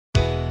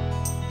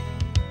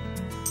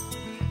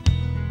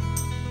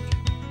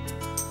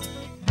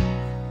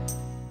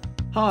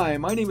Hi,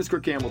 my name is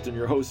Kirk Hamilton,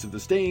 your host of the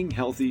Staying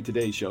Healthy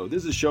Today show.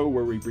 This is a show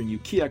where we bring you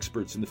key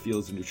experts in the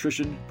fields of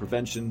nutrition,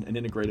 prevention, and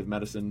integrative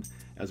medicine,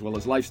 as well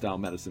as lifestyle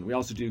medicine. We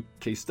also do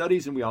case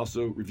studies and we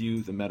also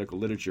review the medical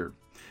literature.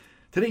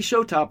 Today's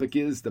show topic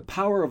is the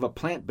power of a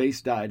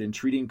plant-based diet in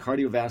treating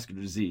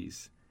cardiovascular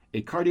disease,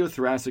 a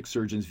cardiothoracic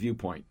surgeon's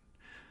viewpoint.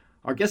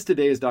 Our guest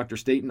today is Dr.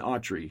 Staten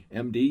Autry,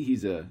 MD.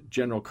 He's a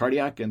general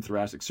cardiac and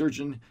thoracic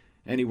surgeon,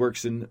 and he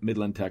works in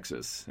Midland,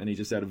 Texas. And he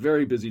just had a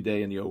very busy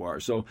day in the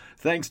OR. So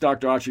thanks,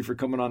 Dr. Autry, for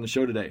coming on the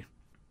show today.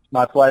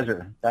 My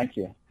pleasure. Thank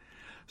you.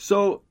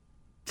 So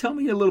tell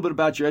me a little bit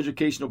about your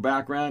educational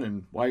background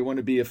and why you want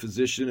to be a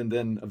physician and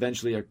then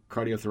eventually a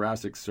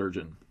cardiothoracic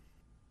surgeon.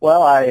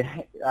 Well,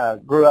 I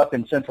grew up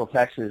in Central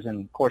Texas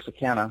in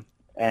Corsicana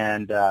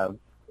and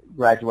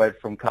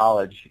graduated from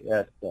college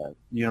at the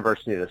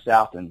University of the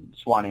South in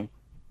Suwanee,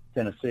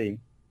 Tennessee,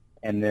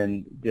 and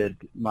then did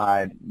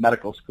my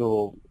medical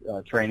school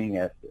training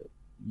at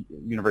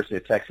University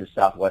of Texas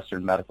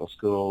Southwestern Medical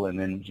School, and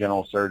then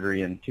general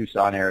surgery in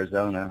Tucson,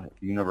 Arizona, at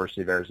the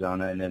University of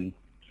Arizona, and then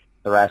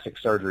thoracic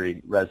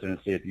surgery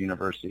residency at the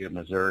University of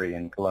Missouri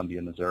in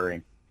Columbia,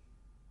 Missouri.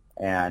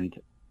 And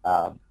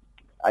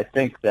I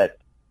think that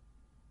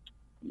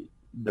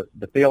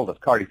the field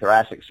of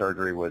cardiothoracic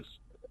surgery was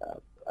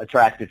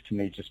attractive to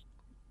me just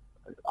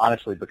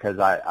honestly because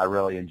I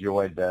really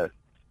enjoyed the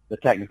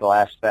technical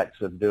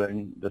aspects of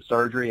doing the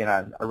surgery, and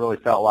I really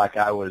felt like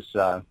I was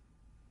had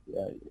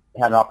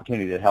an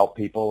opportunity to help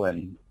people,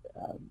 and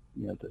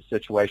the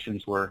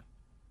situations were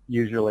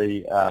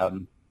usually,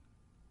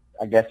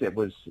 I guess it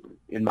was,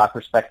 in my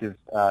perspective,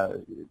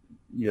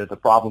 the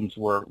problems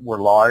were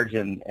large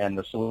and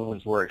the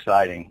solutions were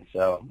exciting.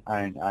 So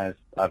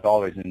I've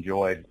always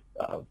enjoyed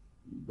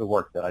the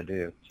work that I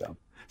do. So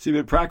you've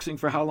been practicing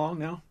for how long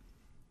now?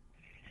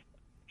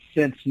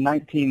 Since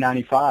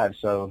 1995.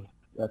 So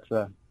that's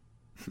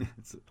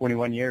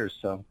 21 years.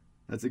 So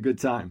that's a good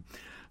time.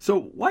 So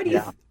why do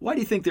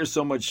you think there's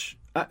so much?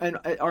 And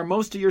are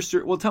most of your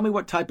tell me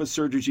what type of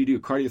surgeries you do.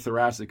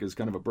 Cardiothoracic is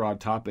kind of a broad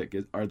topic.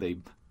 Are they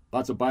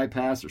lots of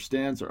bypass or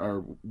stents, or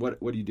what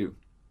do you do?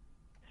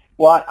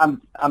 Well,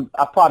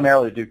 I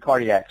primarily do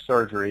cardiac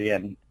surgery,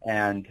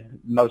 and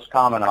most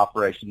common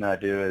operation that I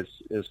do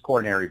is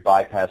coronary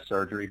bypass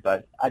surgery.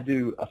 But I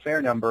do a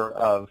fair number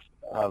of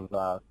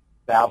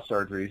valve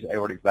surgeries,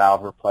 aortic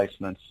valve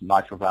replacements,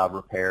 mitral valve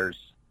repairs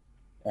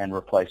and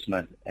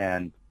replacement,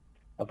 and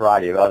a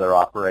variety of other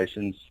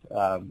operations,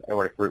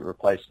 aortic root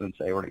replacements,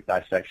 aortic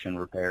dissection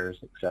repairs,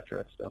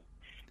 etc. So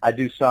I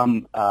do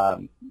some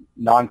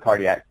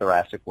non-cardiac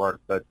thoracic work,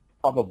 but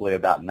probably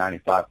about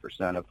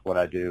 95% of what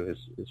I do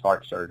is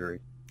heart surgery.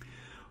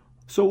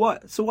 So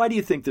why do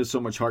you think there's so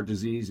much heart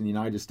disease in the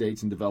United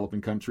States and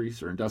developing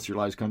countries or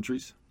industrialized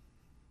countries?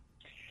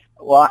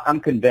 Well, I'm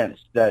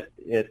convinced that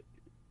it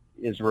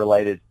is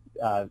related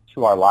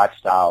to our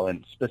lifestyle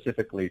and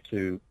specifically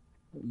to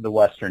the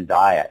Western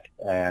diet.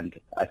 And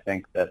I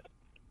think that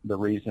the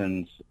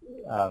reasons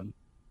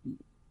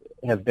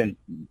have been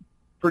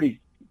pretty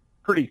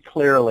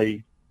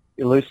clearly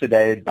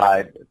elucidated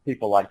by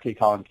people like T.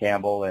 Colin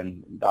Campbell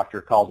and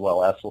Dr.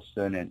 Caldwell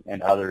Esselstyn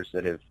and others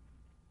that have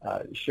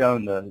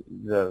shown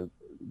the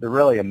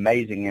really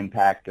amazing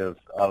impact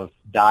of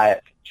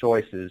diet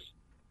choices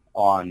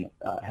on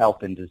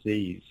health and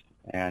disease.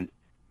 And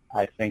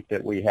I think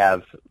that we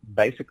have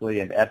basically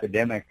an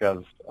epidemic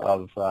of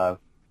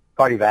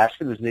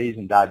cardiovascular disease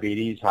and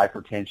diabetes,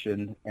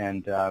 hypertension,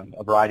 and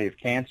a variety of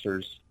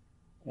cancers.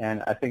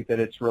 And I think that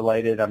it's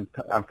related. I'm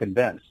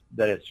convinced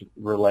that it's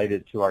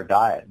related to our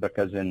diet,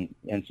 because in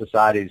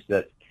societies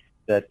that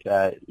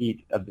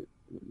eat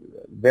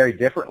very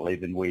differently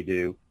than we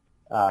do,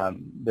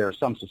 there are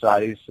some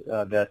societies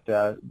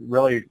that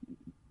really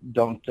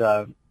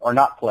are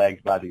not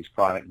plagued by these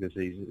chronic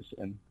diseases,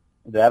 and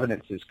the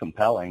evidence is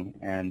compelling,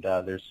 and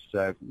there's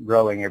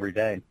growing every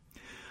day.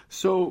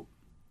 So,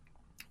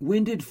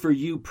 when did, for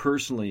you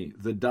personally,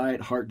 the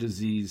diet heart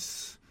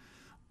disease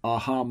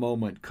aha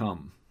moment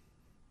come?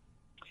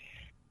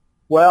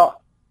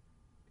 Well,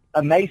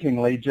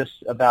 amazingly,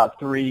 just about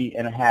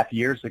 3.5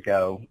 years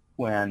ago,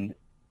 when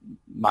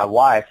my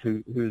wife,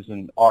 who's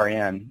an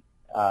RN,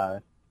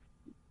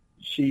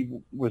 she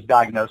was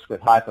diagnosed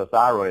with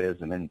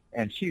hypothyroidism,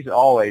 and she's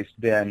always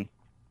been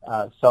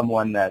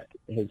someone that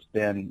has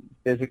been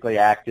physically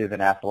active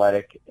and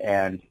athletic,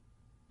 and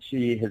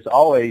she has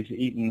always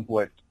eaten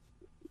what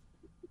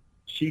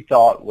she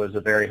thought was a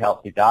very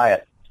healthy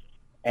diet.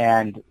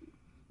 And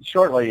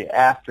shortly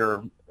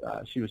after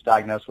she was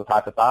diagnosed with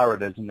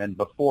hypothyroidism, and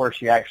before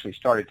she actually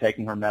started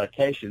taking her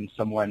medication,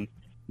 someone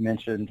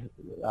mentioned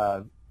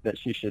that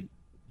she should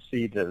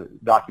see the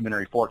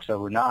documentary Forks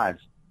Over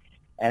Knives.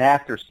 And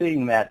after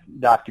seeing that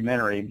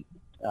documentary,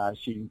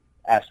 she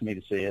asked me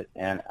to see it,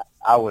 and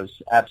I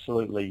was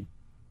absolutely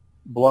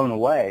blown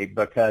away,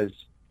 because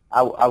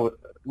I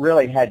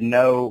really had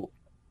no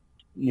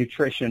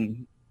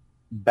nutrition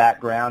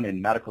background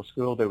in medical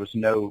school. There was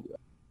no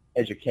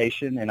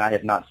education, and I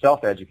had not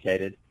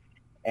self-educated,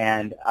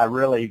 and I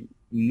really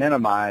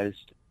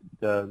minimized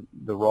the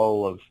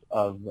role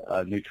of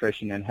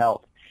nutrition and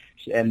health.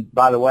 And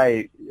by the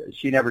way,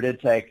 she never did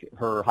take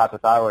her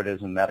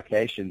hypothyroidism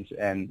medications,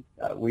 and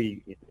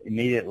we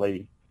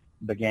immediately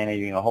began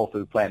eating a whole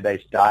food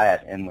plant-based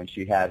diet. And when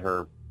she had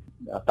her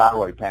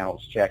thyroid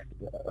panels checked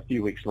a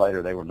few weeks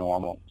later, they were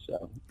normal.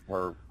 So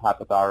her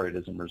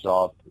hypothyroidism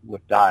resolved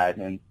with diet,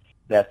 and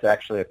that's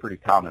actually a pretty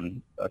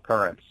common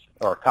occurrence,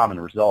 or a common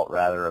result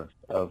rather,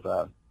 of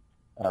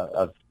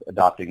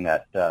adopting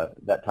that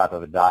type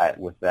of a diet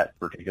with that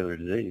particular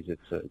disease.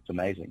 It's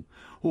amazing.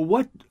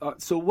 Well,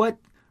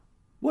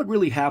 what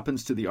really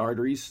happens to the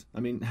arteries? I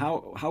mean,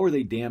 how are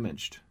they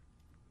damaged?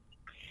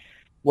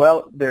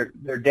 Well, they're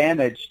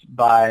damaged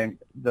by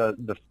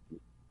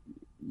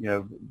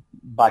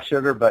by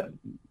sugar, but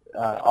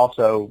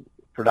also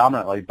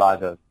predominantly by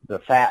the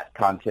fat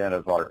content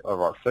of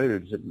our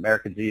foods.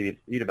 Americans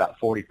eat about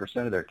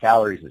 40% of their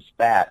calories as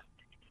fat,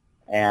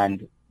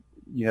 and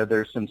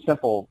there's some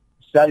simple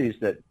studies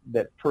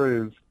that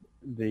prove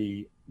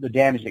the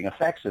damaging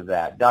effects of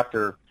that.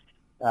 Dr.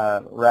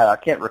 Rad, I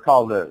can't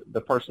recall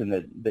the person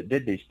that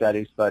did these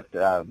studies, but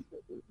a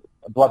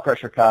blood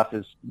pressure cuff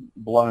is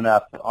blown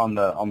up on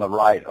the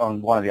right,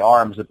 on one of the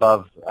arms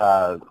above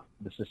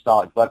the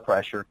systolic blood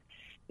pressure.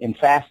 In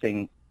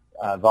fasting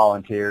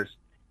volunteers,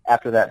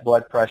 after that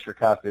blood pressure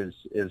cuff is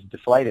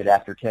deflated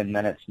after 10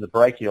 minutes, the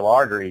brachial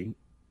artery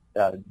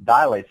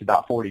dilates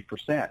about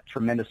 40%,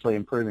 tremendously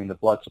improving the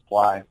blood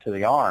supply to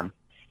the arm.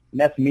 And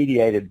that's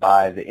mediated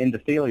by the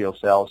endothelial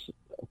cells,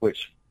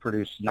 which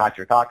produce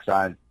nitric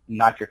oxide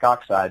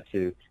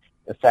to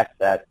affect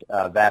that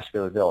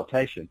vascular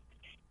dilatation.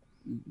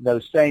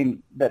 That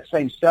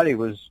same study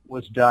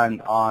was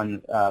done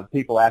on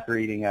people after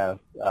eating a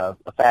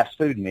fast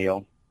food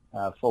meal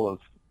full of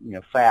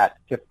fat,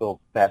 typical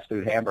fast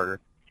food hamburger,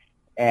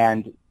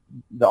 and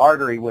the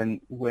artery, when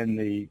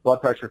the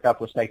blood pressure cuff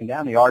was taken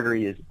down, the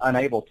artery is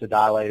unable to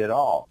dilate at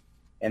all,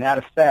 and that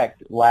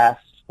effect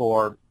lasts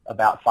for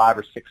about 5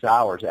 or 6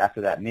 hours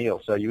after that meal.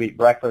 So you eat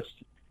breakfast,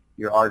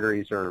 your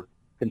arteries are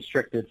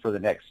constricted for the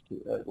next,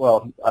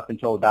 up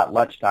until about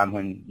lunchtime,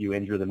 when you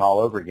injure them all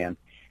over again.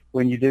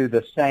 When you do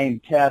the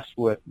same test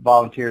with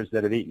volunteers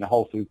that have eaten a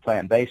whole food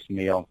plant-based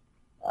meal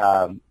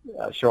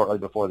shortly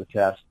before the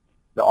test,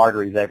 the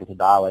artery is able to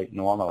dilate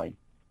normally.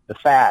 The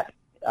fat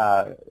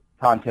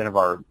content of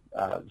our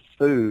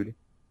food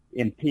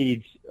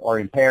impedes or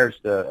impairs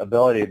the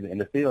ability of the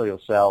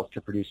endothelial cells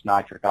to produce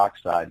nitric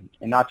oxide.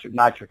 And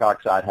nitric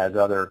oxide has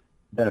other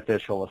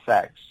beneficial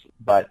effects,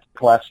 but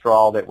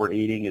cholesterol that we're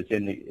eating is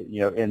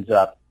ends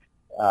up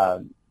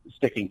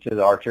sticking to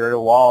the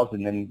arterial walls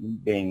and then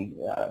being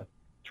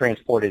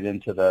transported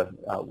into the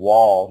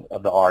wall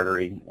of the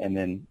artery, and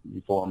then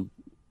you form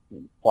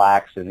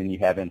plaques, and then you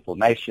have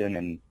inflammation,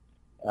 and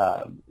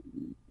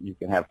you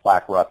can have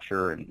plaque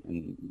rupture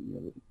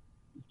and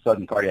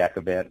sudden cardiac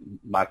event,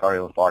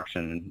 myocardial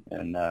infarction,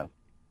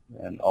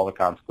 and all the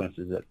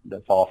consequences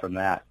that fall from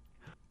that.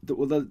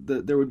 Well,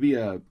 there would be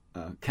a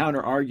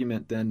counter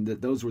argument then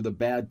that those were the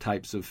bad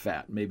types of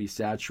fat, maybe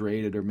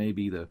saturated, or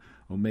maybe the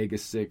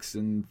omega-6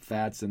 and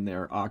fats and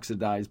they're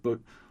oxidized. But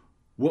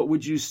what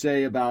would you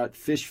say about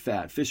fish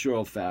fat, fish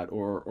oil fat,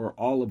 or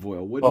olive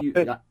oil?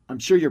 I'm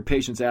sure your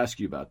patients ask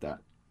you about that.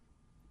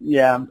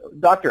 Yeah,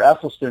 Dr.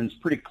 Esselstyn's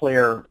pretty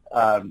clear.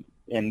 Dr.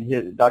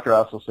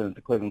 Esselstyn at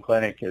the Cleveland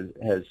Clinic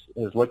has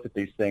looked at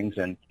these things,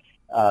 and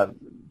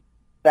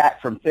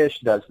fat from fish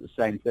does the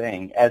same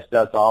thing, as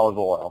does olive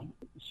oil.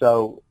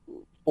 So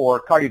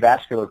for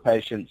cardiovascular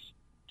patients,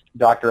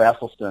 Dr.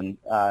 Esselstyn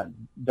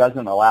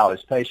doesn't allow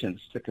his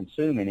patients to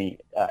consume any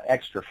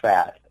extra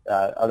fat,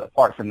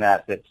 apart from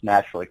that's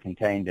naturally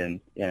contained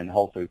in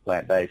whole food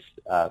plant-based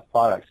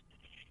products.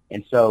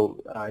 And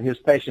so his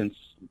patients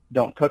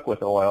don't cook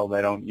with oil.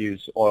 They don't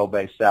use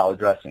oil-based salad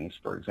dressings,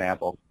 for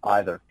example,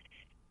 either.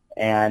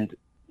 And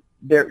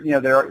there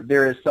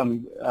is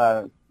some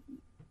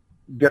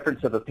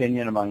difference of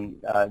opinion among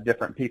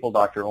different people.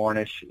 Dr.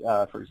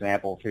 Ornish, for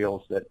example,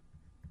 feels that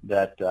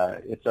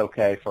it's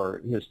okay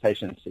for his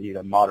patients to eat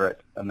a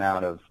moderate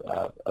amount of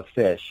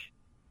fish.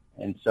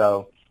 And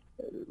so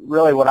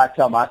really what I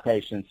tell my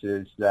patients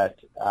is that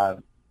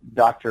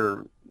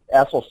Dr.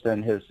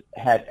 Esselstyn has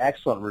had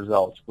excellent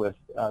results with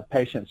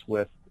patients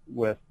with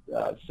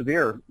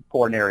severe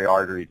coronary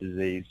artery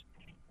disease,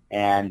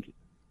 and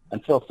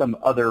until some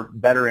other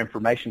better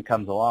information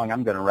comes along,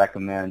 I'm going to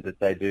recommend that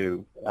they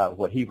do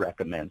what he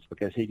recommends,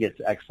 because he gets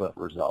excellent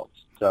results.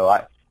 So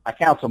I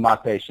counsel my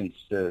patients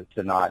to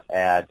not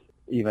add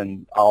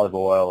even olive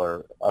oil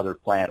or other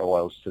plant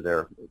oils to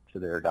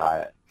their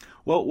diet.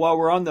 Well, while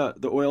we're on the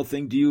oil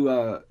thing, do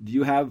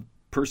you have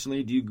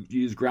personally? Do you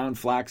use ground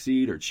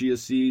flaxseed or chia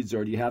seeds,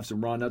 or do you have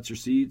some raw nuts or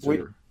seeds,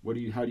 or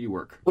how do you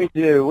work? We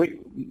do.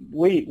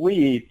 We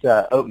eat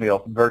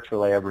oatmeal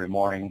virtually every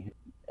morning,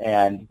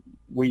 and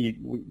we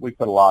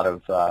put a lot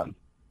of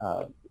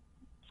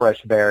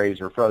fresh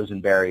berries or frozen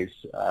berries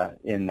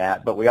in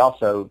that, but we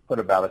also put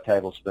about a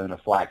tablespoon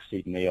of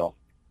flaxseed meal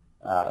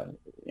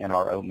in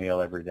our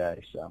oatmeal every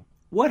day. So,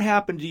 what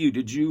happened to you?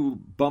 Did you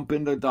bump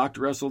into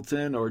Dr.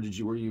 Esselstyn, or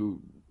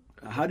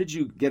how did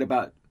you get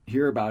about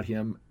hear about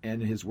him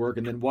and his work,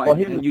 and then why Well,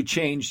 you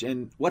changed,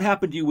 and what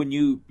happened to you when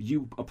you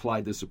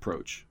applied this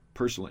approach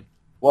personally?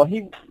 Well,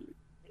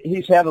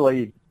 he's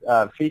heavily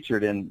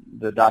featured in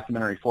the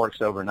documentary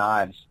Forks Over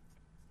Knives,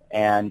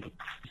 and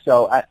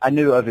so I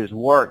knew of his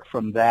work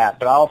from that.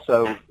 But I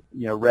also,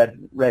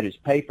 read his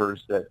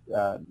papers, that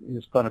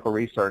his clinical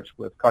research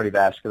with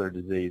cardiovascular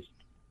disease,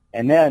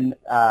 and then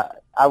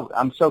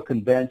I'm so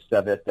convinced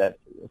of it that,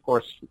 of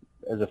course,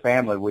 as a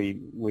family,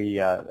 we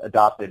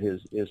adopted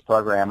his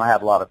program. I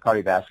have a lot of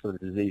cardiovascular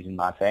disease in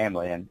my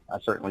family, and I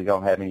certainly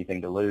don't have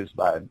anything to lose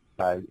by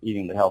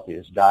eating the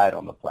healthiest diet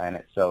on the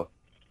planet. So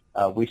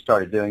we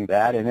started doing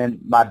that. And then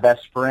my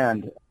best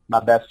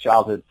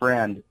childhood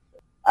friend,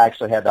 I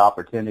actually had the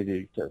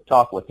opportunity to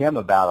talk with him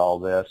about all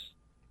this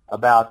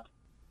about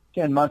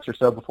 10 months or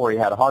so before he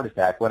had a heart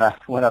attack. When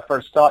I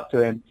first talked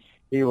to him,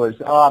 he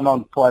was, I'm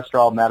on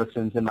cholesterol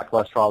medicines and my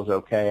cholesterol is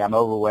okay. I'm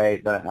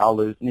overweight, but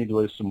need to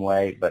lose some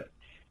weight,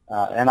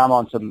 and I'm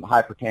on some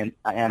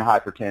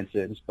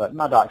antihypertensives, but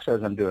my doc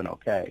says I'm doing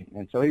okay.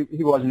 And so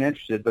he wasn't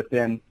interested, but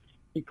then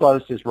he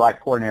closed his right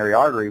coronary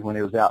artery when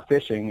he was out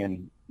fishing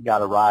and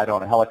got a ride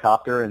on a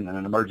helicopter and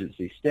an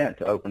emergency stent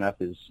to open up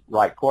his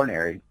right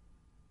coronary.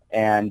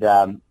 And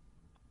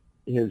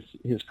his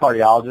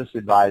cardiologist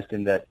advised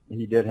him that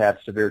he did have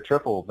severe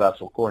triple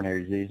vessel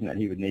coronary disease and that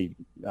he would need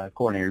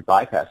coronary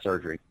bypass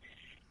surgery.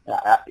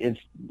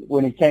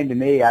 When he came to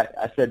me,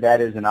 I said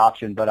that is an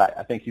option, but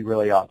I think you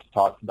really ought to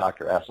talk to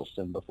Dr.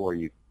 Esselstyn before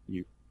you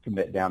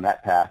commit down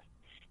that path.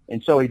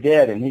 And so he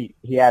did, and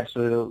he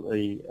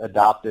absolutely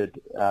adopted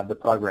the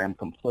program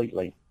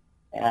completely.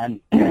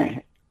 And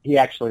he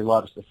actually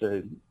loves the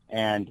food.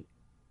 And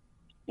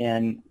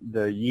in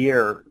the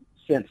year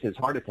since his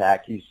heart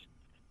attack,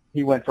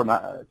 he went from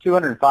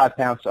 205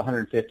 pounds to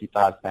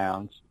 155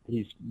 pounds.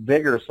 He's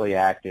vigorously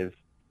active.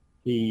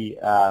 He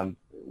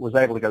was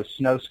able to go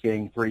snow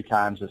skiing 3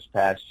 times this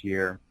past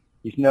year.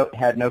 He's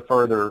had no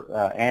further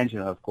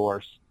angina, of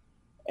course.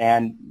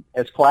 And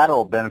as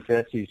collateral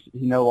benefits, he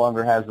no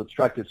longer has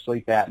obstructive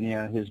sleep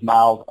apnea. His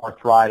mild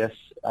arthritis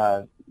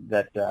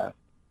that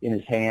in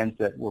his hands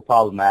that were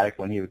problematic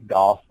when he would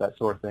golf, that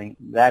sort of thing,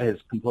 that has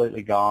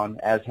completely gone,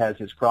 as has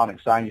his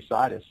chronic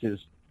sinusitis.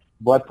 His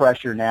blood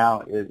pressure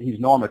now, he's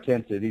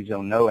normotensive. He's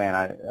on no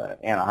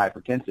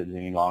antihypertensives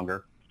any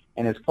longer.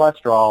 And his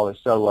cholesterol is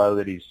so low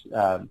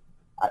that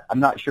I'm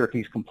not sure if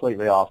he's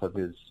completely off of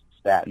his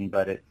statin,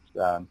 but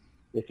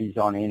if he's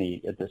on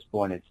any at this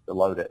point, it's the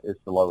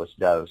lowest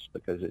dose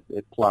because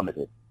it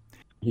plummeted.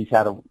 He's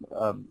had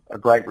a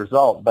great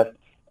result, but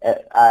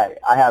I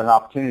had an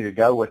opportunity to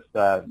go with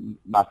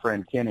my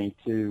friend Kenny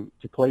to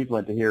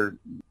Cleveland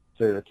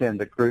to attend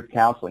the group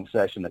counseling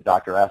session that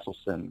Dr.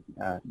 Esselstyn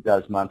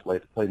does monthly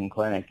at the Cleveland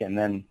Clinic, and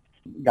then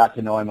got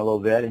to know him a little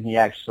bit. And he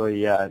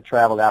actually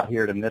traveled out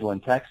here to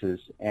Midland, Texas,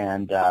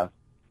 and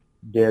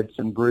did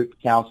some group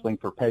counseling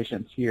for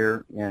patients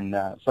here, in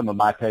some of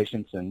my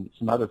patients and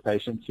some other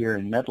patients here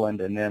in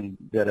Midland, and then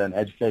did an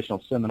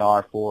educational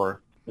seminar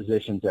for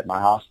physicians at my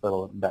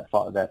hospital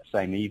that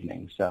same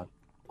evening. So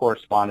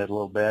corresponded a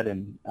little bit,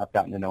 and I've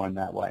gotten to know him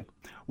that way.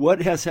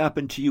 What has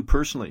happened to you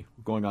personally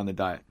going on the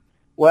diet?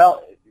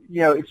 Well,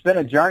 it's been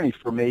a journey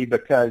for me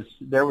because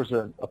there was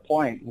a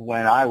point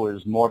when I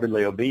was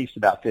morbidly obese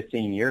about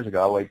 15 years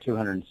ago. I weighed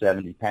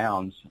 270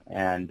 pounds,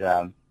 and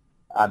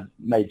I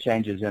made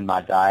changes in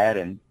my diet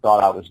and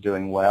thought I was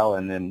doing well,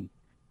 and then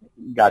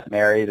got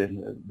married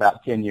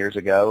about 10 years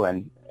ago,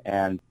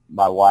 and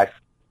my wife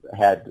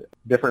had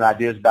different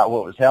ideas about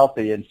what was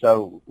healthy, and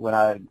so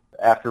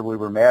after we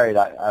were married,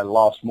 I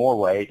lost more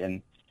weight,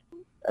 and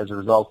as a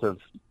result of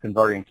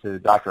converting to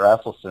Dr.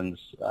 Esselstyn's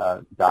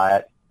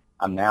diet,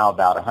 I'm now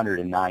about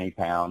 190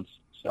 pounds,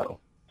 so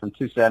from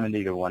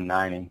 270 to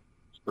 190.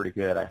 Pretty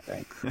good, I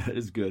think. That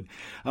is good.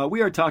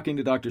 We are talking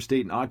to Dr.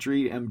 Staten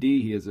Autry,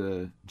 MD. He is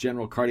a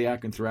general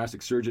cardiac and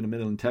thoracic surgeon in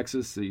Midland,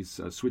 Texas. He's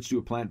switched to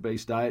a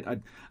plant-based diet.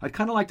 I'd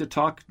kind of like to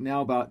talk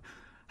now about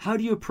how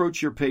do you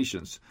approach your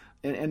patients?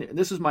 And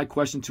this is my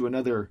question to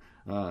another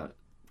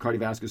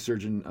cardiovascular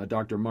surgeon,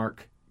 Dr.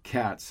 Mark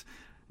Katz.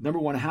 Number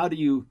one, how do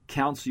you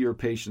counsel your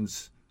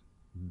patients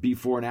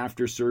before and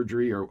after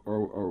surgery, or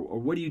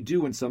what do you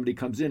do when somebody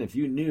comes in if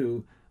you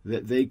knew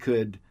that they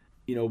could,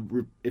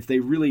 if they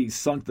really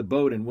sunk the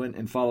boat and went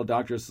and followed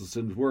Dr.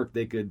 Esselstyn's work,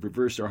 they could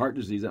reverse their heart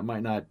disease?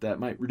 That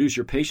might reduce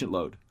your patient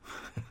load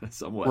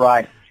somewhat.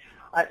 Right.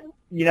 I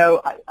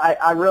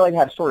really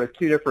have sort of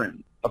two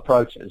different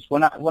approaches.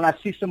 When I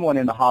see someone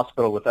in the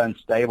hospital with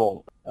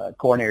unstable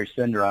coronary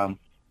syndrome,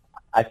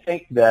 I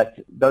think that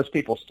those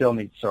people still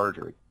need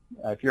surgery.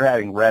 If you're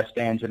having rest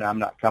angina, I'm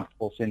not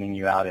comfortable sending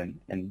you out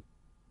and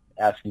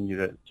asking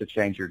you to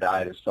change your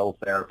diet as sole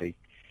therapy.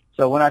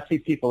 So when I see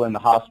people in the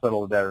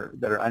hospital that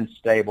are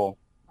unstable,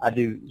 I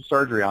do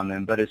surgery on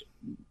them. But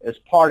as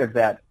part of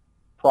that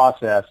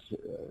process,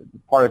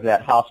 part of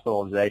that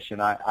hospitalization,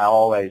 I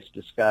always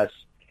discuss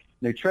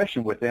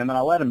nutrition with them, and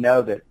I let them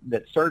know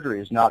that surgery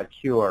is not a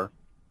cure,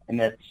 and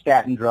that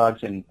statin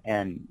drugs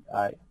and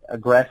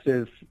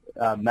aggressive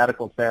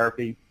medical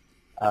therapy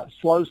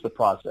slows the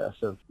process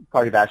of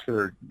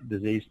cardiovascular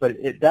disease, but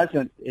it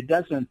doesn't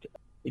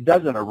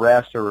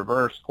arrest or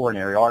reverse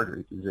coronary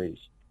artery disease.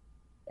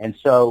 And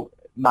so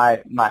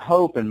my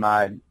hope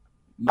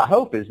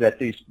is that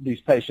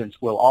these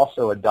patients will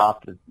also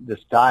adopt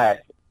this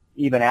diet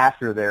even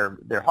after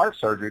their heart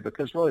surgery,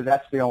 because really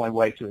that's the only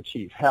way to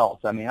achieve health.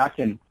 I mean, I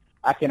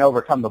can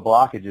overcome the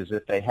blockages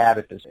that they have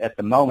at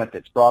the moment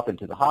that's brought them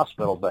to the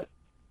hospital, but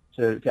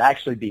to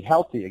actually be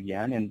healthy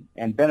again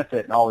and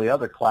benefit in all the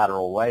other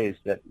collateral ways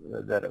that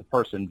a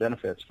person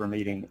benefits from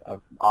eating an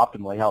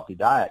optimally healthy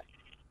diet,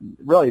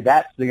 really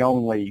that's the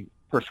only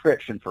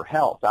prescription for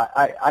health.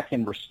 I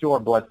can restore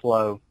blood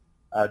flow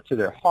to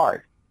their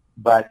heart,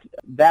 but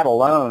that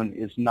alone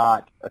is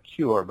not a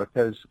cure,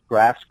 because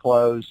grafts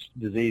close,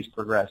 disease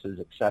progresses,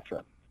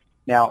 etc.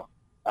 Now,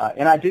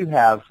 and I do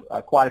have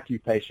quite a few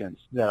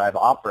patients that I've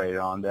operated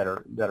on that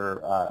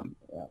are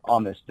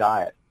on this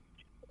diet.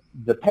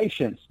 The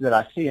patients that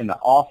I see in the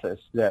office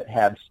that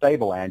have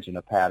stable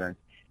angina pattern,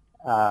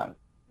 I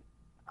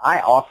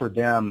offer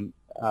them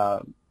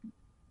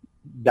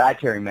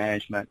dietary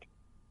management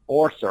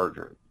or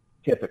surgery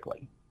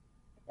typically,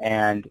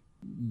 and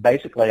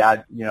basically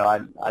I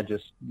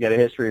just get a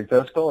history and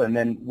physical, and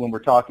then when we're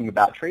talking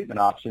about treatment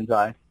options,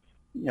 I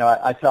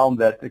tell them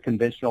that the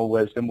conventional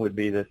wisdom would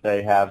be that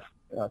they have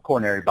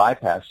coronary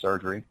bypass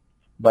surgery,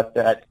 but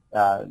that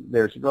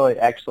there's really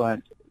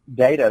excellent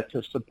data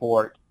to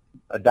support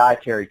a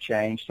dietary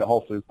change to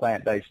whole food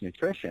plant-based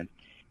nutrition,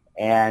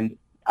 and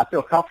I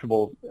feel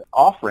comfortable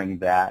offering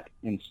that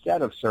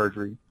instead of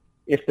surgery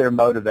if they're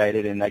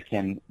motivated and they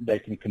can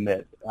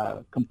commit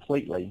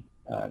completely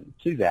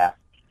to that.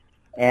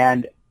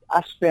 And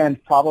I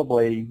spend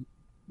probably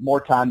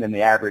more time than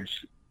the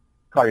average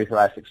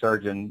cardiothoracic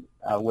surgeon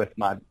with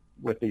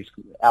these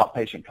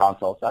outpatient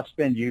consults. I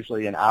spend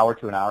usually an hour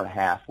to an hour and a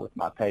half with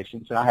my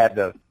patients, and I have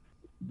the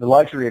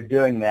luxury of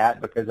doing that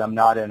because I'm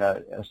not in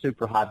a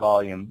super high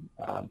volume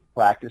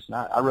practice, and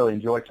I really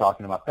enjoy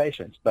talking to my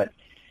patients. But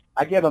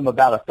I give them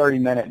about a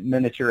 30-minute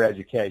miniature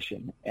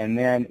education, and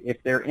then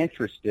if they're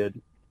interested,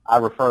 I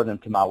refer them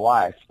to my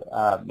wife.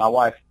 My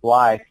wife,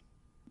 Blythe,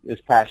 is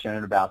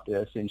passionate about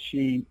this, and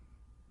she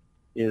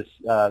is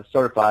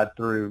certified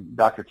through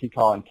Dr. T.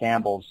 Colin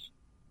Campbell's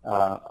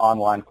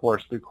online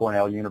course through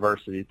Cornell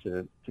University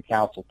to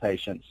counsel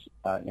patients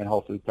in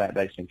whole food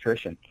plant-based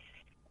nutrition.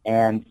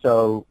 And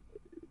so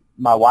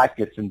my wife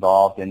gets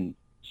involved, and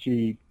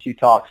she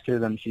talks to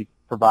them. She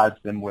provides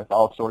them with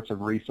all sorts of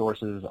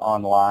resources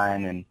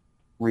online and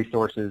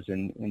resources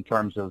in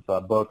terms of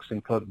books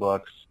and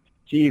cookbooks.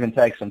 She even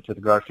takes them to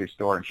the grocery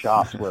store and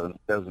shops with them,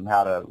 shows them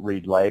how to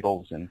read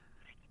labels. And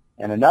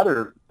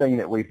another thing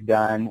that we've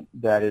done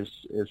that is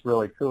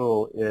really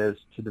cool is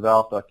to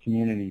develop a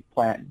community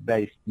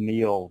plant-based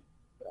meal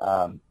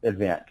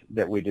event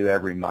that we do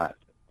every month.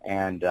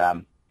 And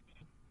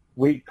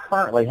we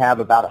currently have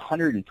about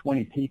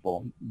 120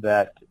 people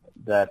that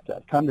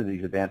come to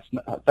these events.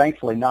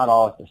 Thankfully, not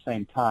all at the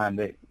same time.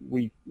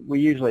 We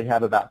usually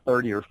have about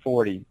 30 or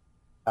 40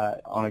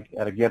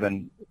 at a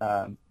given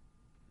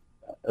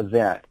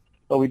event,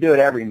 but we do it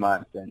every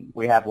month, and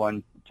we have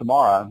one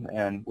tomorrow,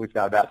 and we've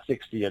got about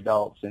 60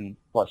 adults and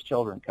plus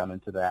children coming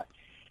to that.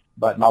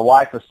 But my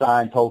wife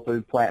assigned whole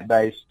food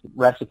plant-based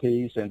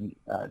recipes and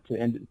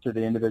to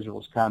the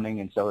individuals coming,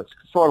 and so it's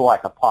sort of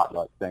like a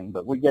potluck thing.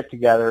 But we get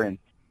together, and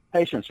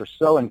patients are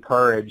so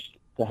encouraged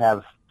to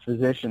have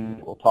physicians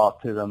who will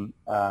talk to them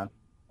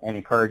and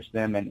encourage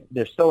them, and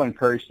they're so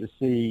encouraged to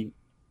see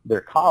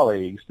their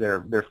colleagues,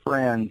 their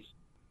friends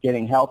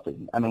getting healthy.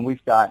 I mean,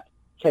 we've got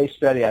case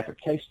study after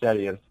case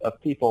study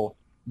of people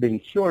being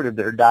cured of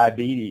their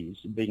diabetes,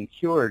 being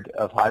cured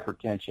of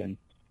hypertension,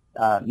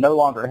 no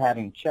longer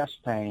having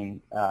chest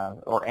pain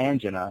or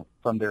angina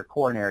from their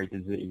coronary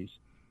disease.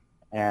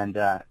 And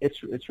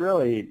it's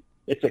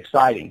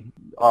exciting.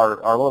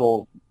 Our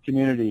little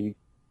community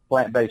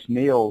plant-based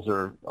meals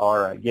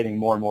are getting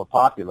more and more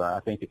popular.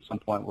 I think at some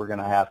point we're going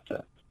to have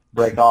to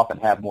break off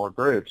and have more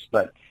groups.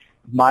 But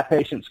my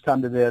patients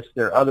come to this.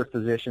 There are other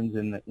physicians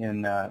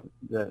that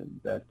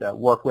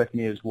work with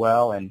me as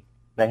well, and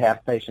they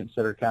have patients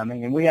that are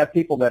coming. And we have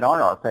people that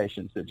aren't our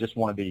patients that just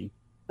want to be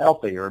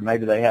healthy, or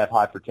maybe they have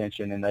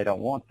hypertension and they don't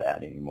want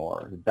that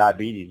anymore, or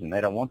diabetes and they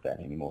don't want that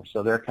anymore.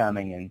 So they're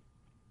coming, and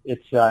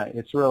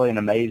it's really an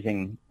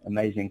amazing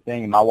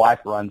thing. And my wife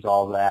runs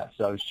all of that,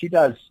 so she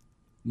does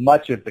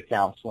much of the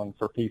counseling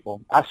for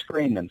people. I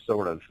screen them,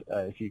 sort of,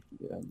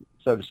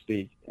 so to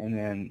speak, and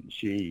then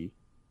she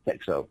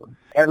takes over.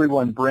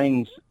 Everyone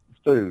brings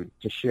food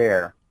to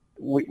share.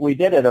 We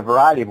did it a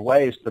variety of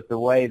ways, but the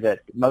way that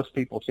most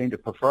people seem to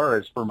prefer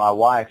is for my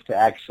wife to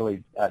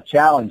actually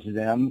challenge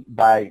them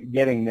by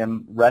getting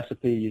them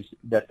recipes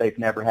that they've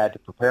never had to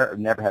prepare, or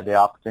never had the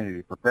opportunity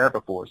to prepare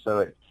before. So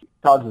it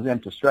causes them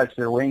to stretch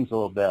their wings a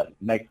little bit,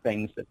 make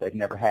things that they've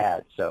never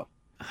had. So,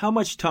 how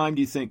much time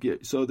do you think,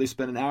 so they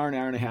spend an hour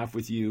and a half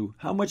with you,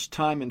 how much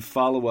time in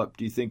follow-up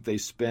do you think they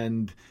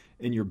spend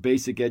in your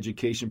basic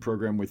education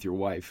program with your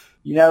wife?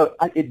 You know,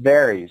 it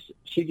varies.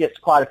 She gets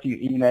quite a few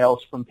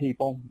emails from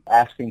people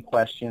asking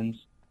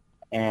questions.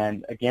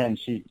 And again,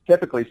 she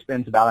typically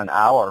spends about an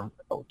hour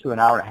to an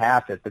hour and a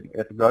half at the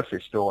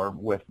grocery store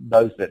with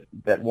those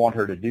that want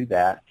her to do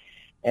that.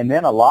 And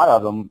then a lot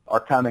of them are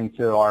coming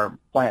to our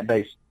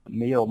plant-based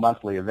meal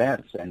monthly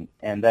events,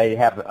 and they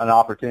have an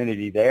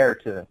opportunity there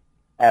to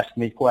ask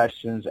me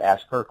questions,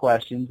 ask her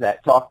questions,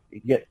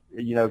 get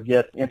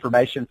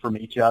information from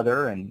each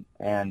other,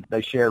 and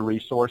they share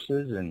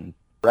resources and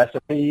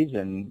recipes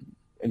and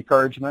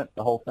encouragement,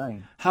 the whole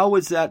thing. How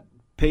is that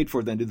paid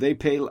for then?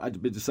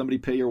 Did somebody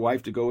pay your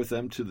wife to go with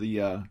them to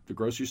the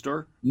grocery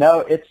store?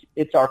 No,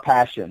 it's our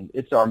passion.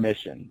 It's our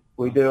mission.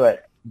 We do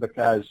it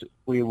because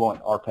we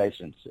want our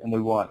patients and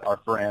we want our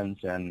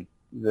friends and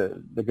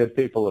the good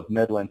people of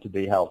Midland to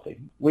be healthy.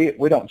 We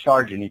don't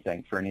charge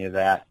anything for any of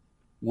that.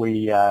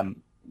 We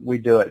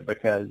do it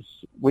because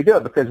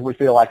we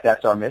feel like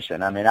that's our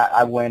mission. I mean,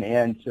 I went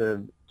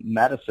into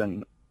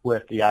medicine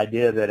with the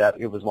idea that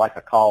it was like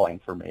a calling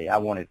for me. I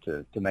wanted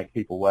to make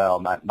people well.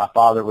 My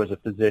father was a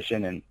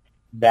physician, and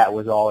that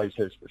was always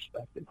his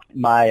perspective.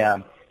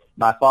 My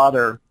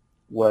father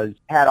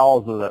had all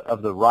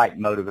of the right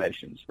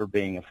motivations for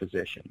being a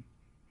physician,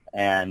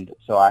 and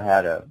so I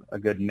had a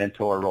good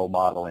mentor role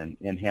model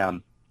in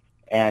him.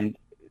 And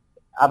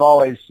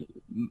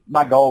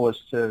my goal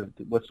was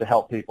to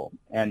help people,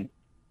 and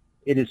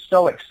it is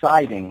so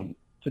exciting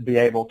to be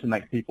able to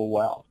make people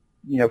well.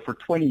 For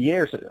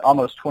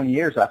almost 20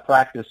 years, I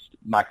practiced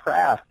my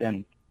craft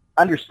and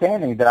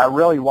understanding that I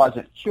really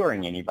wasn't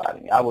curing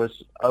anybody. I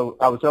was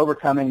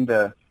overcoming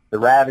the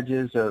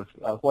ravages of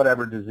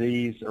whatever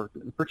disease, or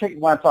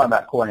particularly when I'm talking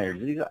about coronary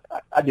disease.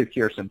 I do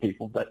cure some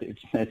people, but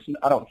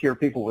I don't cure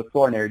people with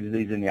coronary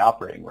disease in the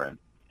operating room.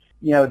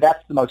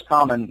 That's the most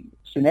common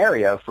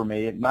scenario for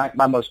me.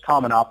 My most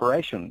common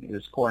operation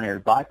is coronary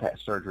bypass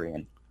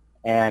surgery,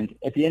 and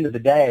at the end of the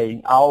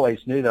day, I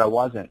always knew that I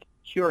wasn't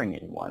curing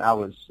anyone. I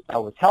was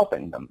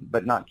helping them,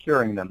 but not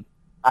curing them.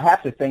 I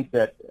have to think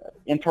that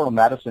internal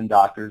medicine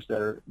doctors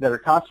that are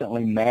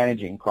constantly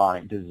managing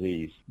chronic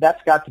disease,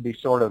 that's got to be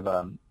sort of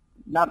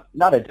not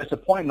a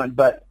disappointment,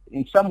 but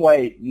in some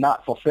way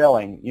not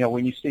fulfilling.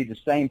 When you see the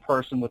same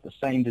person with the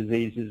same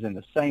diseases and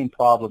the same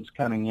problems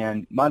coming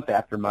in month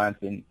after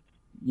month, and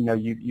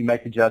you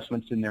make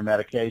adjustments in their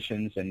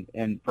medications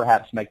and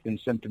perhaps make them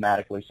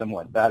symptomatically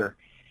somewhat better.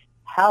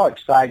 How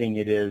exciting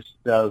it is,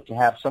 though, to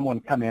have someone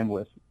come in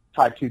with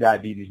type 2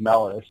 diabetes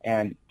mellitus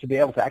and to be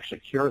able to actually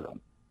cure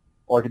them,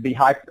 or to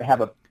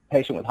have a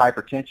patient with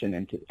hypertension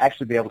and to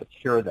actually be able to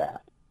cure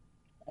that.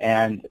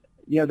 And,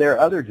 there are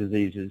other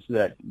diseases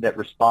that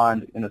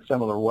respond in a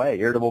similar way.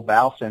 Irritable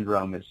bowel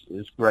syndrome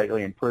is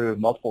greatly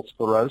improved. Multiple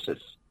sclerosis,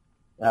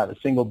 the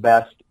single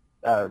best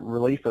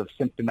relief of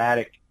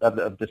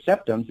the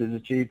symptoms is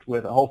achieved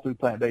with a whole food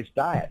plant-based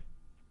diet.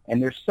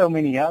 And there's so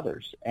many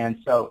others. And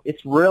so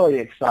it's really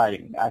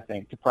exciting, I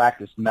think, to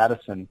practice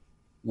medicine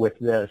with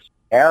this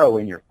arrow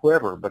in your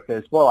quiver,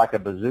 because, well, like a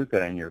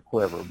bazooka in your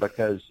quiver,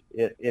 because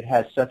it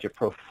has such a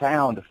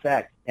profound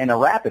effect and a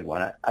rapid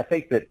one. I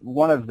think that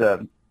one of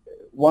the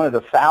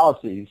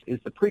fallacies is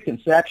the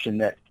preconception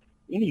that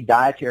any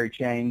dietary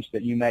change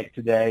that you make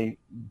today,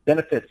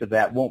 benefits of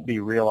that won't be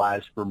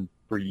realized for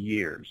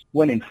years,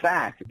 when in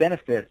fact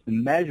the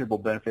measurable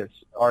benefits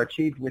are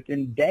achieved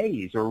within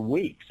days or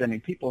weeks. I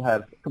mean, people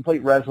have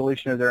complete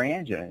resolution of their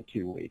angina in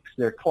 2 weeks.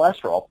 Their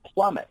cholesterol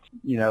plummets,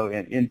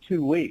 in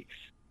 2 weeks.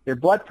 Their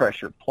blood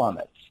pressure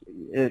plummets.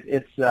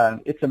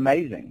 It's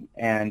amazing,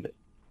 and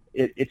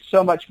it's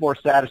so much more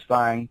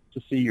satisfying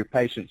to see your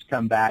patients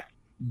come back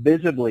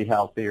visibly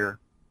healthier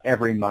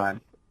every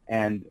month,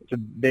 and to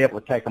be able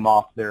to take them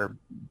off their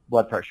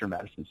blood pressure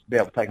medicines, to be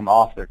able to take them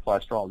off their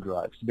cholesterol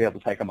drugs, to be able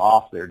to take them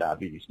off their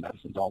diabetes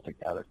medicines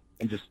altogether,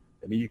 and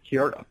you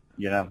cured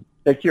them.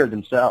 They cured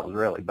themselves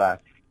really by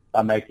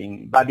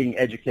being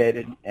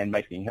educated and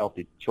making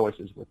healthy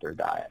choices with their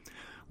diet.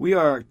 We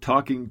are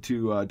talking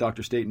to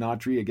Dr. Staton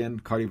Autry,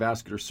 again,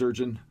 cardiovascular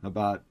surgeon,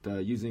 about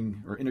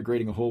using or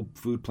integrating a whole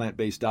food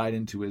plant-based diet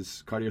into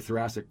his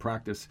cardiothoracic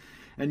practice.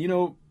 And,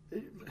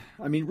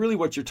 really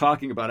what you're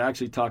talking about, I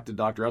actually talked to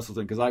Dr.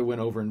 Esselstyn because I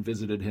went over and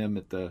visited him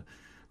at the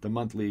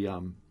monthly,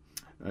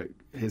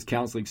 his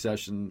counseling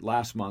session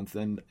last month.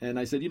 And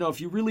I said, if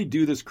you really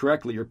do this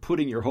correctly, you're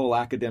putting your whole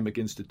academic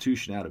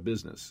institution out of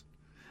business.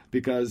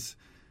 Because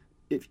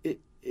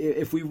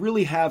if we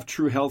really have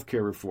true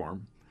healthcare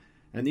reform,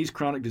 and these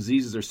chronic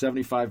diseases are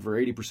 75 or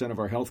 80% of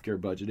our healthcare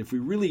budget, if we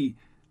really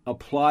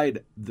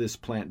applied this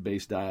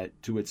plant-based diet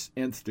to its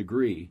nth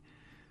degree,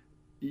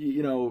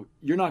 you're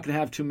not going to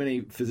have too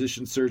many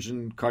physician,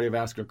 surgeon,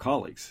 cardiovascular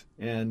colleagues.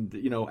 And,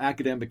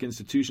 academic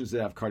institutions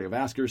that have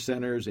cardiovascular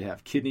centers, they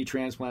have kidney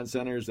transplant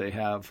centers, they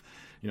have,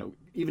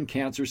 even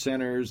cancer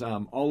centers,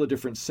 all the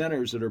different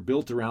centers that are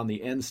built around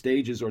the end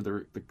stages or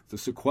the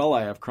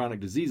sequelae of chronic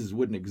diseases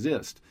wouldn't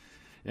exist.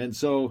 And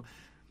so,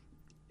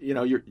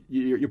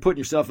 you're putting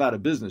yourself out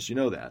of business. You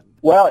know that.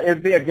 Well,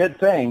 it'd be a good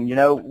thing.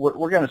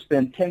 We're going to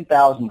spend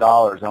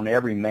 $10,000 on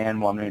every man,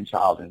 woman, and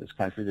child in this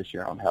country this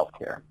year on health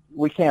care.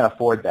 We can't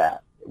afford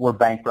that. We're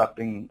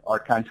bankrupting our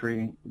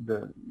country.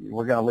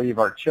 We're going to leave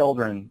our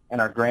children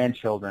and our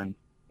grandchildren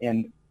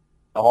in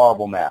a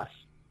horrible mess.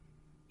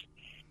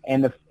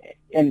 And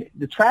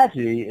the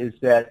tragedy is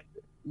that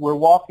we're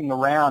walking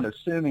around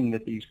assuming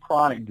that these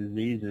chronic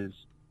diseases,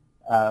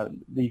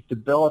 these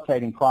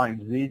debilitating chronic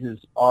diseases,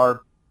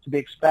 are to be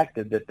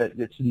expected, that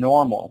it's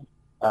normal,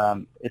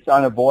 it's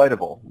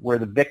unavoidable. We're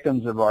the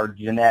victims of our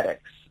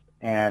genetics,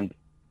 and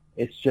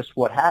it's just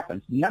what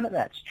happens. None of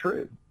that's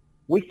true.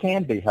 We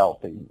can be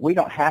healthy. We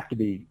don't have to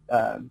be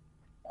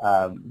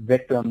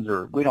victims,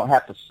 or we don't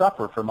have to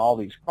suffer from all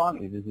these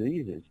chronic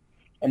diseases.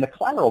 And the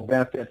collateral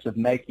benefits of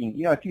making,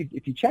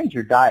 if you change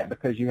your diet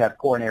because you have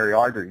coronary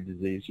artery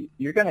disease,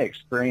 you're going to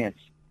experience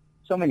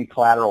so many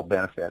collateral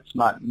benefits.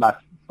 My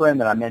friend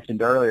that I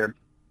mentioned earlier,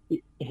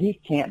 he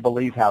can't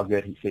believe how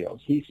good he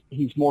feels.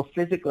 He's more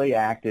physically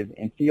active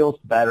and feels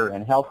better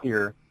and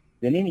healthier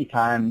than any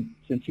time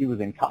since he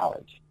was in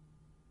college.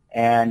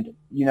 And,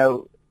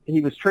 he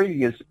was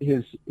treating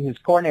his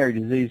coronary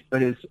disease,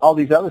 but all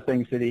these other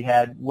things that he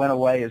had went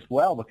away as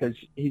well because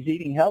he's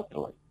eating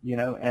healthily,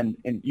 and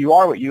you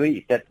are what you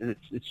eat. That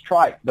it's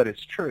trite, but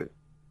it's true.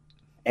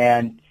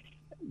 And,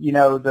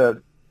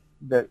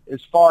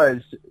 as far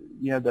as,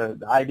 the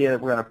idea that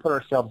we're going to put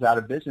ourselves out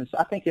of business,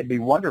 I think it'd be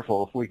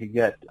wonderful if we could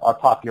get our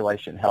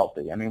population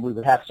healthy. I mean, we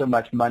would have so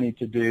much money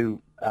to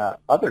do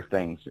other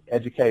things,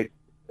 educate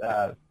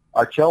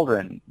our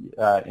children,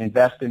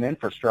 invest in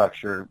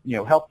infrastructure,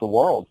 help the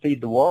world, feed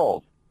the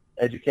world,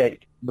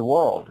 educate the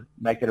world,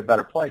 make it a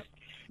better place.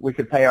 We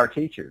could pay our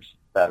teachers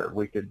better.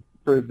 We could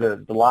improve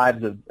the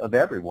lives of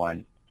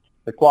everyone.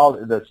 The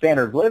quality, the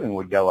standard of living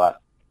would go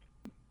up.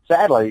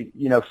 Sadly,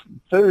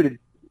 food,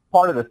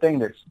 part of the thing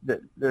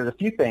there's a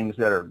few things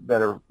that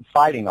are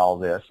fighting all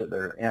this, that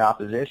are in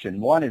opposition.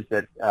 One is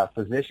that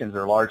physicians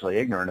are largely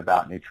ignorant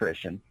about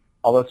nutrition,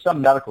 although some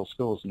medical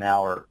schools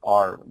now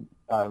are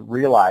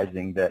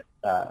realizing that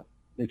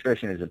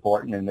nutrition is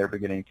important, and they're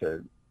beginning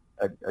to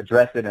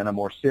address it in a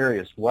more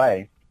serious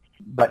way.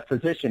 But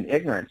physician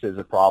ignorance is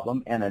a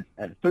problem, and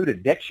food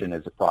addiction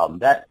is a problem.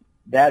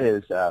 That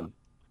is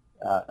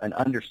an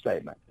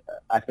understatement.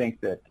 I think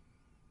that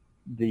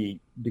the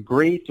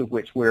degree to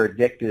which we're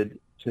addicted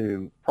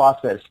to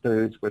processed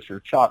foods, which are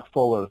chock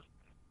full of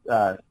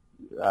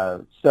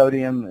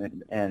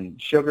sodium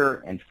and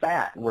sugar and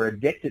fat, we're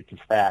addicted to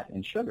fat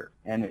and sugar,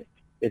 and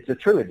it's a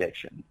true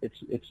addiction.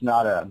 It's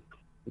not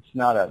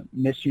a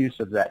misuse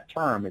of that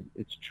term.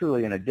 It's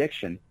truly an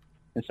addiction.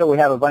 And so we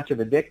have a bunch of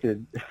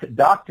addicted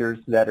doctors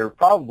that are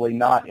probably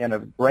not in a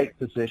great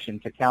position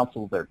to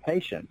counsel their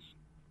patients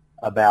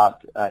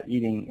about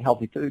eating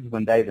healthy foods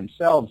when they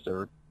themselves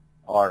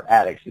are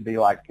addicts. It'd be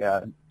like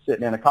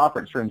sitting in a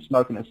conference room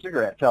smoking a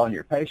cigarette, telling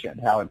your patient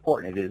how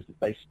important it is that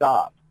they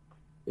stop.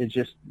 It's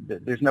just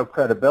there's no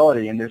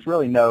credibility, and there's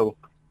really no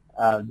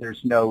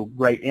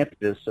great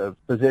impetus of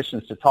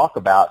physicians to talk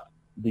about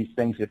these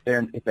things if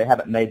they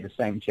haven't made the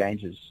same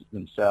changes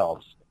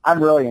themselves.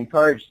 I'm really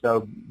encouraged,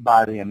 though,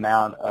 by the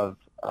amount of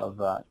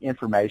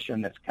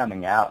information that's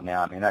coming out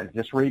now. I mean,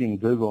 just reading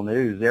Google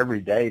News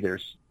every day,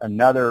 there's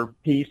another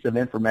piece of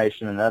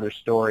information, another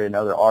story,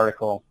 another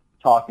article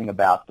talking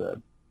about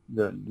the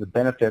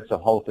benefits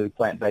of whole food,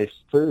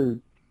 plant-based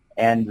food,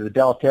 and the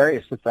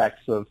deleterious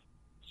effects of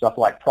stuff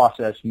like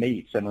processed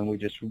meats. I mean,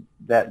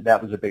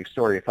 that was a big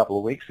story a couple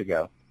of weeks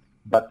ago.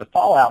 But the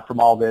fallout from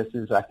all this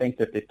is, I think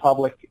that the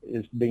public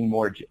is being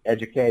more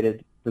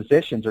educated,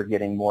 physicians are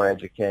getting more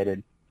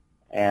educated,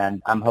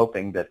 and I'm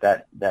hoping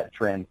that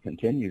trend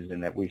continues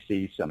and that we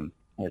see some,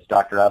 as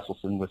Dr.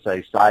 Esselstyn would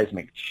say,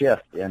 seismic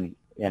shift in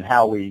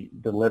how we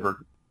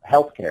deliver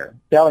health care.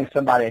 Telling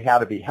somebody how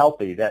to be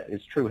healthy, that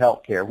is true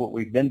health care. What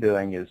we've been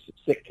doing is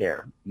sick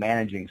care,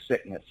 managing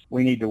sickness.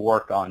 We need to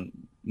work on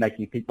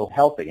making people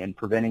healthy and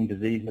preventing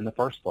disease in the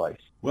first place.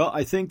 Well,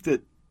 I think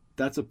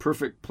that's a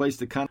perfect place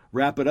to kind of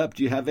wrap it up.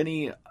 Do you have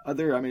any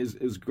other,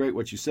 it was great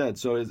what you said.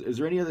 So is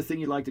there any other thing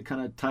you'd like to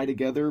kind of tie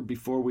together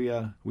before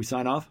we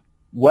sign off?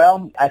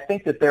 Well, I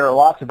think that there are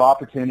lots of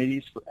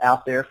opportunities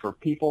out there for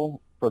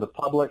people, for the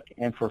public,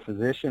 and for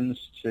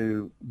physicians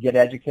to get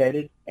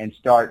educated and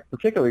start,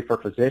 particularly for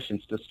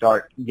physicians, to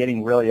start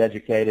getting really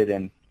educated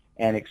and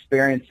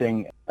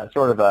experiencing a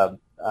sort of a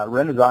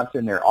renaissance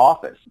in their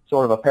office,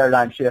 sort of a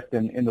paradigm shift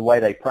in the way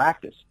they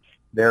practice.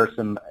 There are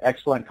some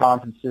excellent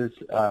conferences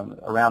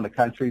around the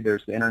country.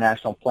 There's the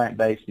International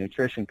Plant-Based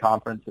Nutrition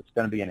Conference. It's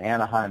going to be in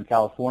Anaheim,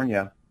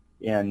 California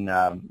in,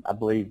 I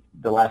believe,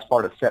 the last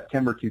part of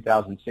September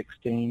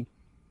 2016.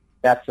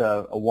 That's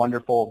a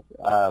wonderful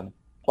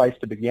place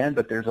to begin,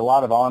 but there's a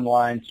lot of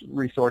online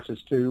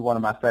resources, too. One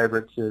of my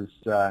favorites is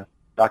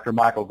Dr.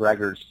 Michael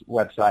Greger's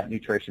website,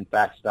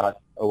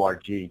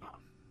 nutritionfacts.org.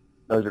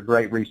 Those are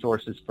great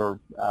resources for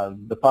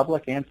the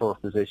public and for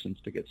physicians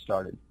to get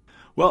started.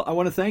 Well, I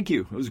want to thank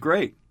you. It was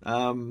great.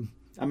 I'm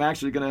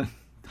actually going to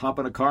hop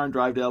in a car and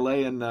drive to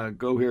L.A. and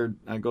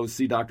go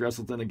see Dr.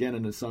 Esselstyn again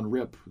and his son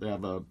Rip. They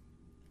have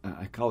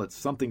I call it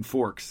Something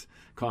Forks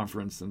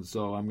conference, and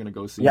so I'm going to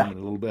go see him in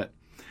a little bit.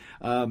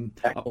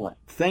 Excellent.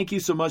 Thank you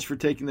so much for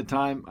taking the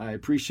time. I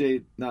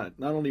appreciate not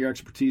only your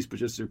expertise, but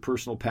just your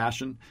personal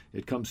passion.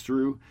 It comes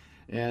through,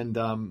 and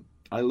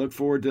I look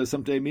forward to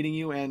someday meeting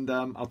you, and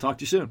I'll talk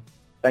to you soon.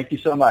 Thank you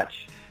so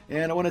much.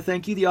 And I want to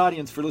thank you, the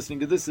audience, for listening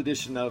to this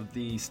edition of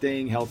the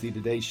Staying Healthy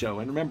Today show.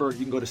 And remember, you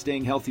can go to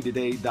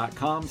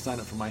stayinghealthytoday.com, sign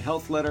up for my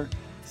health letter,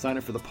 sign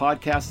up for the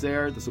podcast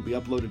there. This will be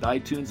uploaded to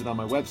iTunes and on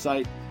my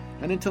website.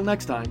 And until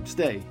next time,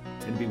 stay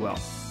and be well.